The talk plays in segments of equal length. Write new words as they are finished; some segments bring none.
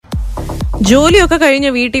ജോലിയൊക്കെ കഴിഞ്ഞ്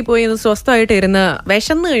വീട്ടിൽ പോയി സ്വസ്ഥമായിട്ട് ഇരുന്ന്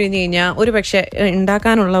വിശന്ന് കഴിഞ്ഞ് കഴിഞ്ഞാൽ ഒരു പക്ഷെ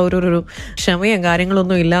ഉണ്ടാക്കാനുള്ള ഒരു ക്ഷമയും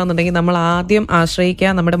കാര്യങ്ങളൊന്നും ഇല്ല എന്നുണ്ടെങ്കിൽ നമ്മൾ ആദ്യം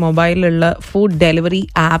ആശ്രയിക്കുക നമ്മുടെ മൊബൈലിലുള്ള ഫുഡ് ഡെലിവറി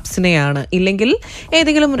ആപ്സിനെയാണ്. ഇല്ലെങ്കിൽ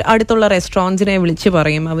ഏതെങ്കിലും അടുത്തുള്ള റെസ്റ്റോറൻറ്റ്സിനെ വിളിച്ച്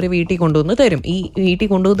പറയും, അവർ വീട്ടിൽ കൊണ്ടുവന്ന് തരും. ഈ വീട്ടിൽ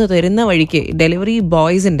കൊണ്ടുവന്ന് തരുന്ന വഴിക്ക് ഡെലിവറി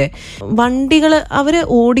ബോയ്സിന്റെ വണ്ടികൾ അവർ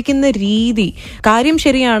ഓടിക്കുന്ന രീതി കാര്യം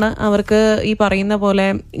ശരിയാണ്. അവർക്ക് ഈ പറയുന്ന പോലെ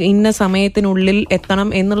ഇന്ന സമയത്തിനുള്ളിൽ എത്തണം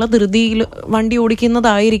എന്നുള്ള ധൃതിയിൽ വണ്ടി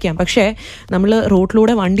ഓടിക്കുന്നതായിരിക്കാം. പക്ഷേ നമ്മൾ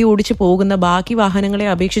റോഡിലൂടെ വണ്ടി ഓടിച്ച് പോകുന്ന ബാക്കി വാഹനങ്ങളെ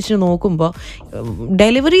അപേക്ഷിച്ച് നോക്കുമ്പോൾ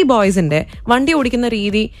ഡെലിവറി ബോയ്സിന്റെ വണ്ടി ഓടിക്കുന്ന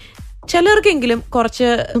രീതി ചിലർക്കെങ്കിലും കുറച്ച്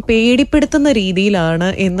പേടിപ്പെടുത്തുന്ന രീതിയിലാണ്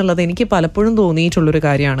എന്നുള്ളത് എനിക്ക് പലപ്പോഴും തോന്നിയിട്ടുള്ളൊരു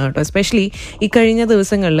കാര്യമാണ് കേട്ടോ. എസ്പെഷ്യലി ഈ കഴിഞ്ഞ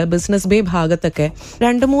ദിവസങ്ങളിൽ ബിസിനസ് ബേ ഭാഗത്തൊക്കെ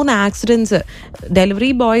 2-3 ആക്സിഡൻസ് ഡെലിവറി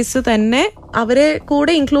ബോയ്സ് തന്നെ അവരെ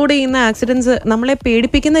കൂടെ ഇൻക്ലൂഡ് ചെയ്യുന്ന ആക്സിഡൻസ് നമ്മളെ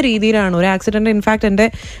പേടിപ്പിക്കുന്ന രീതിയിലാണ്. ഒരു ആക്സിഡന്റ് ഇൻഫാക്ട് എൻ്റെ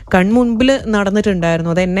കൺമുൻപിൽ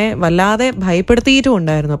നടന്നിട്ടുണ്ടായിരുന്നു. അതെന്നെ വല്ലാതെ ഭയപ്പെടുത്തിയിട്ടും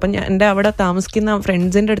ഉണ്ടായിരുന്നു. അപ്പം എൻ്റെ അവിടെ താമസിക്കുന്ന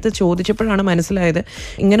ഫ്രണ്ട്സിൻ്റെ അടുത്ത് ചോദിച്ചപ്പോഴാണ് മനസ്സിലായത്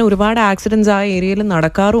ഇങ്ങനെ ഒരുപാട് ആക്സിഡൻസ് ആ ഏരിയയിൽ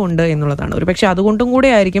നടക്കാറുമുണ്ട് എന്നുള്ളതാണ്. ഒരു പക്ഷെ അതുകൊണ്ടും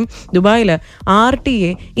കൂടെ ആയിരിക്കും ദുബായിൽ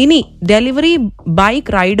RTA ഇനി ഡെലിവറി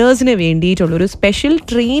ബൈക്ക് റൈഡേഴ്സിന് വേണ്ടിയിട്ടുള്ള ഒരു സ്പെഷ്യൽ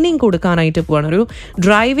ട്രെയിനിങ് കൊടുക്കാനായിട്ട് പോവാണ്. ഒരു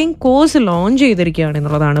ഡ്രൈവിംഗ് കോഴ്സ് ലോഞ്ച് ചെയ്തിരിക്കുകയാണ്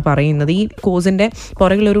എന്നുള്ളതാണ് പറയുന്നത്. ഈ കോഴ്സിന്റെ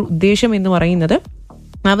പുറകിലൊരു ഉദ്ദേശം എന്ന് പറയുന്നത്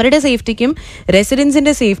അവരുടെ സേഫ്റ്റിക്കും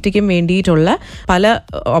റെസിഡൻസിന്റെ സേഫ്റ്റിക്കും വേണ്ടിയിട്ടുള്ള പല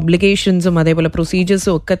ഒബ്ലിഗേഷൻസും അതേപോലെ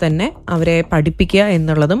പ്രൊസീജിയേഴ്സും ഒക്കെ തന്നെ അവരെ പഠിപ്പിക്കുക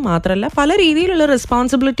എന്നുള്ളതും മാത്രമല്ല പല രീതിയിലുള്ള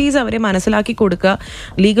റെസ്പോൺസിബിലിറ്റീസ് അവരെ മനസ്സിലാക്കി കൊടുക്കുക.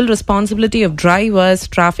 Legal responsibility of drivers,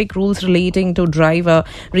 traffic rules relating to driver,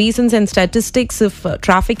 reasons and statistics of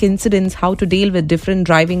traffic incidents, how to deal with different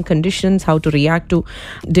driving conditions, how to react to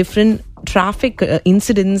different traffic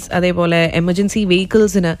incidents, അതേപോലെ എമർജൻസി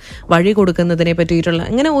വെഹിക്കിൾസിന് വഴി കൊടുക്കുന്നതിനെ പറ്റിയിട്ടുള്ള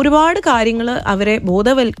അങ്ങനെ ഒരുപാട് കാര്യങ്ങൾ അവരെ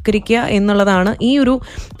ബോധവൽക്കരിക്കുക എന്നുള്ളതാണ് ഈ ഒരു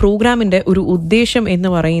പ്രോഗ്രാമിൻ്റെ ഒരു ഉദ്ദേശം എന്ന്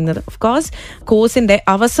പറയുന്നത്. ഓഫ് കോഴ്സ് കോഴ്സിൻ്റെ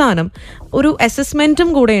അവസാനം ഒരു അസസ്മെൻറ്റും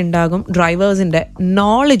കൂടെ ഉണ്ടാകും ഡ്രൈവേഴ്സിൻ്റെ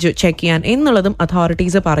നോളജ് ചെക്ക് ചെയ്യാൻ എന്നുള്ളതും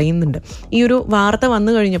അതോറിറ്റീസ് പറയുന്നുണ്ട്. ഈ ഒരു വാർത്ത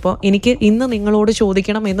വന്നു കഴിഞ്ഞപ്പോൾ എനിക്ക് ഇന്ന് നിങ്ങളോട്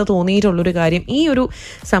ചോദിക്കണം എന്ന് തോന്നിയിട്ടുള്ളൊരു കാര്യം ഈ ഒരു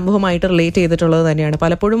സംഭവമായിട്ട് റിലേറ്റ് ചെയ്തിട്ടുള്ളത് തന്നെയാണ്.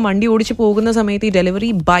 പലപ്പോഴും വണ്ടി ഓടിച്ച് പോകുന്ന സമയത്ത് ഈ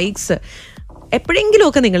ഡെലിവറി ബൈക്സ്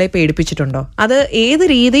എപ്പോഴെങ്കിലുമൊക്കെ നിങ്ങളെ പേടിപ്പിച്ചിട്ടുണ്ടോ? അത് ഏത്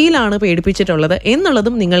രീതിയിലാണ് പേടിപ്പിച്ചിട്ടുള്ളത്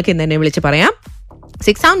എന്നുള്ളതും നിങ്ങൾക്ക് ഇന്ന് തന്നെ വിളിച്ച് പറയാം.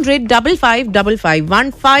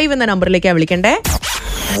 600-555515 എന്ന നമ്പറിലേക്കാണ് വിളിക്കണ്ടേ.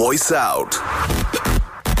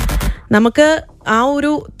 നമുക്ക് ആ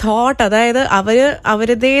ഒരു തോട്ട്, അതായത്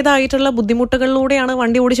അവരുടേതായിട്ടുള്ള ബുദ്ധിമുട്ടുകളിലൂടെയാണ്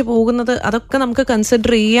വണ്ടി ഓടിച്ച് പോകുന്നത്, അതൊക്കെ നമുക്ക്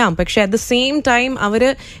കൺസിഡർ ചെയ്യാം. പക്ഷെ അറ്റ് ദ സെയിം ടൈം അവർ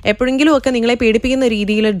എപ്പോഴെങ്കിലും ഒക്കെ നിങ്ങളെ പേടിപ്പിക്കുന്ന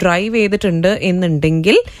രീതിയിൽ ഡ്രൈവ് ചെയ്തിട്ടുണ്ട്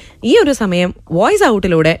എന്നുണ്ടെങ്കിൽ ഈ ഒരു സമയം വോയിസ്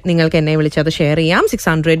ഔട്ടിലൂടെ നിങ്ങൾക്ക് എന്നെ വിളിച്ച് അത് ഷെയർ ചെയ്യാം.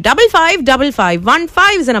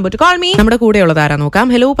 600-555515 നമ്പർ ടു കോൾ മീ. നമ്മുടെ കൂടെയുള്ളത് ആരാ നോക്കാം.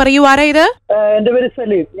 ഹലോ, പറയൂ, ആരാ ഇത്? എന്റെ പേര്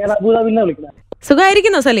സലീം, ഞാൻ അബുദാബിയിൽ നിന്ന് വിളിക്കുന്നത്.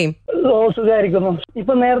 സുഖായിരിക്കുന്നോ സലീം? സുഖമായിരിക്കുന്നു.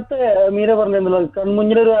 ഇപ്പൊ നേരത്തെ മീര പറഞ്ഞല്ലോ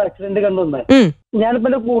കൺമുന്നിലൊരു ആക്സിഡന്റ് കണ്ടുവന്നേ. ഞാനിപ്പോ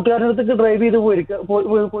എന്റെ കൂട്ടുകാരുടെ അടുത്തേക്ക് ഡ്രൈവ് ചെയ്ത്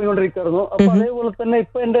പോയിക്കൊണ്ടിരിക്കുന്നു. അപ്പൊ അതേപോലെ തന്നെ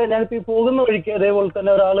ഇപ്പൊ ഞാനിപ്പോ ഈ പോകുന്ന വഴിക്ക് അതേപോലെ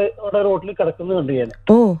തന്നെ ഒരാള് അവിടെ റോഡിൽ കിടക്കുന്നത് കണ്ടു. ഞാൻ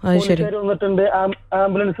പോലീസുകാർ വന്നിട്ടുണ്ട്,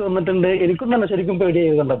 ആംബുലൻസ് വന്നിട്ടുണ്ട്. എനിക്കും തന്നെ ശരിക്കും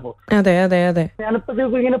പേടിയായി കണ്ടപ്പോ. ഞാനിപ്പോ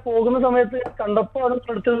ഇങ്ങനെ പോകുന്ന സമയത്ത് കണ്ടപ്പോ അടുത്ത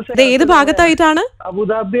ഏത് ഭാഗത്തായിട്ടാണ്?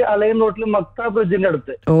 അബുദാബി അലയൻ റോഡിൽ മക്ത ബ്രിഡ്ജിന്റെ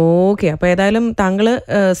അടുത്ത്. ഓക്കെ, അപ്പൊ ഏതായാലും താങ്കള്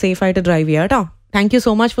സേഫ് ആയിട്ട് ഡ്രൈവ് ചെയ്യാം കേട്ടോ. Thank you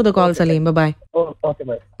so much for the call Saleem. Bye.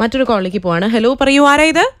 മറ്റൊരു കോളിലേക്ക് പോവാണ്. ഹലോ, പറയൂ, ആരാ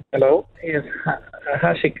ഇത്? ഹലോ,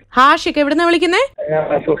 ഹാഷിഖ്. എവിടുന്നാ വിളിക്കുന്നേ?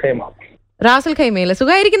 റാസൽ ഖൈമയില്.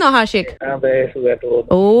 സുഖായിരിക്കുന്നോ ഹാഷിഖ്?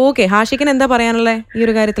 ഓക്കെ, ഹാഷിഖിന് എന്താ പറയാനുള്ളത് ഈ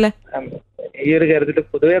ഒരു കാര്യത്തില്? ഈ ഒരു കാര്യത്തില്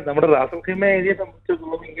പൊതുവെ നമ്മുടെ റാസൽ ഖൈമ ഏരിയയെ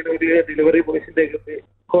സംബന്ധിച്ചിടത്തോളം ഇങ്ങനെ ഒരു ഡെലിവറി ബോയ്സിന്റെ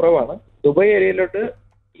കുറവാണ്. ദുബായ് ഏരിയയിലോട്ട്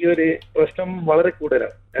ഈ ഒരു പ്രശ്നം വളരെ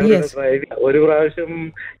കൂടുതലാണ്. ഒരു പ്രാവശ്യം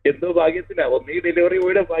എന്തോ ഭാഗ്യത്തിനാ, ഒന്നീ ഡെലിവറി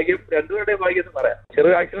ബോയുടെ ഭാഗ്യം, രണ്ടുപേരുടെ ഭാഗ്യം എന്ന് പറയാം.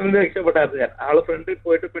 ചെറിയ ആക്സിഡന്റ് രക്ഷപ്പെട്ടായിരുന്നു ഞാൻ. ആള് ഫ്രണ്ടിൽ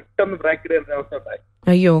പോയിട്ട് പെട്ടെന്ന് ബ്രേക്ക് ചെയ്യേണ്ട അവസ്ഥ ഉണ്ടായി.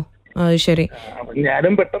 അയ്യോ, ശരി.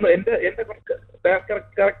 ഞാനും പെട്ടെന്ന് എന്റെ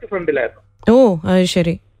കറക്റ്റ് ഫ്രണ്ടിലായിരുന്നു. ഓ, അത്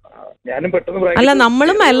ശരി. ഞാനും പെട്ടെന്ന് അല്ല,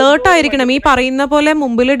 നമ്മളും അലേർട്ട് ആയിരിക്കണം. ഈ പറയുന്ന പോലെ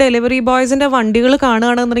മുമ്പിൽ ഡെലിവറി ബോയ്സിന്റെ വണ്ടികൾ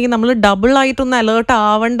കാണുകയാണെന്നുണ്ടെങ്കിൽ നമ്മൾ ഡബിൾ ആയിട്ടൊന്ന് അലേർട്ട്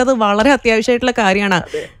ആവേണ്ടത് വളരെ അത്യാവശ്യമായിട്ടുള്ള കാര്യമാണ്.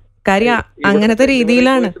 കാര്യം അങ്ങനത്തെ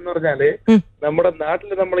രീതിയിലാണ് നമ്മുടെ നാട്ടിൽ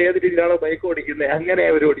നമ്മൾ ഏത് രീതിയിലാണ് ബൈക്ക് ഓടിക്കുന്നത് അങ്ങനെ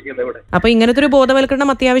അവർ ഓടിക്കുന്നത് ഇവിടെ. അപ്പൊ ഇങ്ങനത്തെ ഒരു ബോധവൽക്കരണം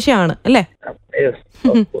അത്യാവശ്യമാണ് അല്ലേ?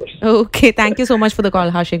 Okay, thank you so much for the call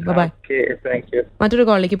Hashiq. By. മറ്റൊരു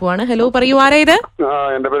കോളിലേക്ക് പോവാണ്. ഹലോ, പറയൂ, ആരാ ഇത്?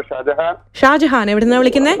 എന്റെ പേര് ഷാജഹാൻ. ഷാജഹാൻ, എവിടുന്നാ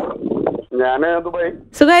വിളിക്കുന്നേ? ഞാൻ ദുബായ്.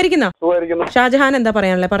 സുഖായിരിക്കുന്നോ? ഷാജഹാൻ, എന്താ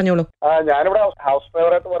പറയാനുള്ളത്? പറഞ്ഞോളൂ. ഞാനിവിടെ ഹൗസ്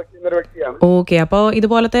ഡ്രൈവറായിട്ട് വർക്ക് ചെയ്യുന്ന ഒരു വ്യക്തിയാണ്. ഓക്കെ, അപ്പൊ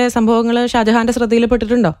ഇതുപോലത്തെ സംഭവങ്ങൾ ഷാജഹാന്റെ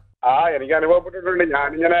ശ്രദ്ധയിൽപ്പെട്ടിട്ടുണ്ടോ? എനിക്ക് അനുഭവപ്പെട്ടിട്ടുണ്ട്.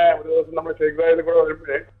 ഞാനിങ്ങനെ ഒരു ദിവസം നമ്മൾ ഷേഖ് സാഹിബിൽ കൂടെ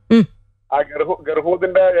വരുമ്പോഴേ ആ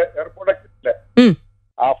ഗർഹൂദിന്റെ എയർപോർട്ട് എക്സിറ്റില്ലേ,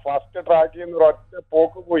 ആ ഫസ്റ്റ് ട്രാക്കിൽ നിന്ന് ഒരൊറ്റ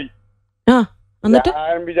പോക്ക് പോയി.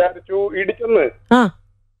 ഞാൻ വിചാരിച്ചു ഇടിച്ചെന്ന്.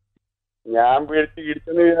 ഞാൻ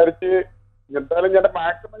ഇടിച്ചെന്ന് വിചാരിച്ച് എന്തായാലും ഞാൻ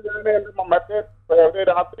മാക്സിമം ഞാൻ എന്റെ മറ്റേ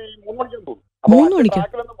രാത്രി 3 മണിക്കാന്ന് തോന്നുന്നു. അപ്പൊ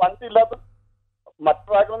ട്രാക്കിലൊന്നും വണ്ടി ഇല്ലാത്ത മറ്റു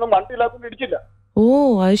ട്രാക്കിലൊന്നും വണ്ടി ഇല്ലാത്തതുകൊണ്ട് ഇടിച്ചില്ല. ഓ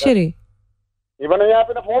അത് ശരി. ഇവനെ ഞാൻ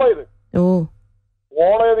പിന്നെ ഫോളോ ചെയ്ത്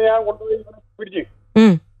ഞാൻ കൊണ്ടുപോയി ഇവനെ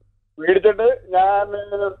പിടിച്ചിട്ട് ഞാൻ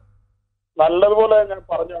നല്ലതുപോലെ ഞാൻ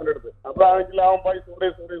പറഞ്ഞു അവന്റെ അടുത്ത്. അപ്പോഴാണെങ്കിൽ അവൻ പോയി സോറി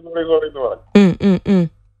എന്ന് പറഞ്ഞു.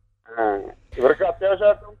 ഇവർക്ക്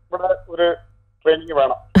അത്യാവശ്യമായിട്ടും ഇവിടെ ഒരു ട്രെയിനിങ്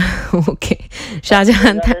വേണം. Okay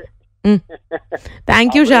Shah Jahan,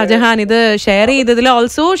 thank you Shah Jahan ഇത് ഷെയർ ചെയ്തതിൽ.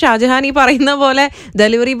 ഓൾസോ ഷാജഹാൻ ഈ പറയുന്ന പോലെ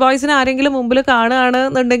ഡെലിവറി ബോയ്സിന് ആരെങ്കിലും മുമ്പിൽ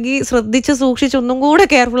കാണുകയാണെന്നുണ്ടെങ്കിൽ ശ്രദ്ധിച്ച് സൂക്ഷിച്ച് ഒന്നും കൂടെ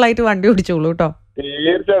കെയർഫുൾ ആയിട്ട് വണ്ടി ഓടിച്ചോളൂ കേട്ടോ.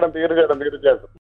 തീർച്ചയായിട്ടും.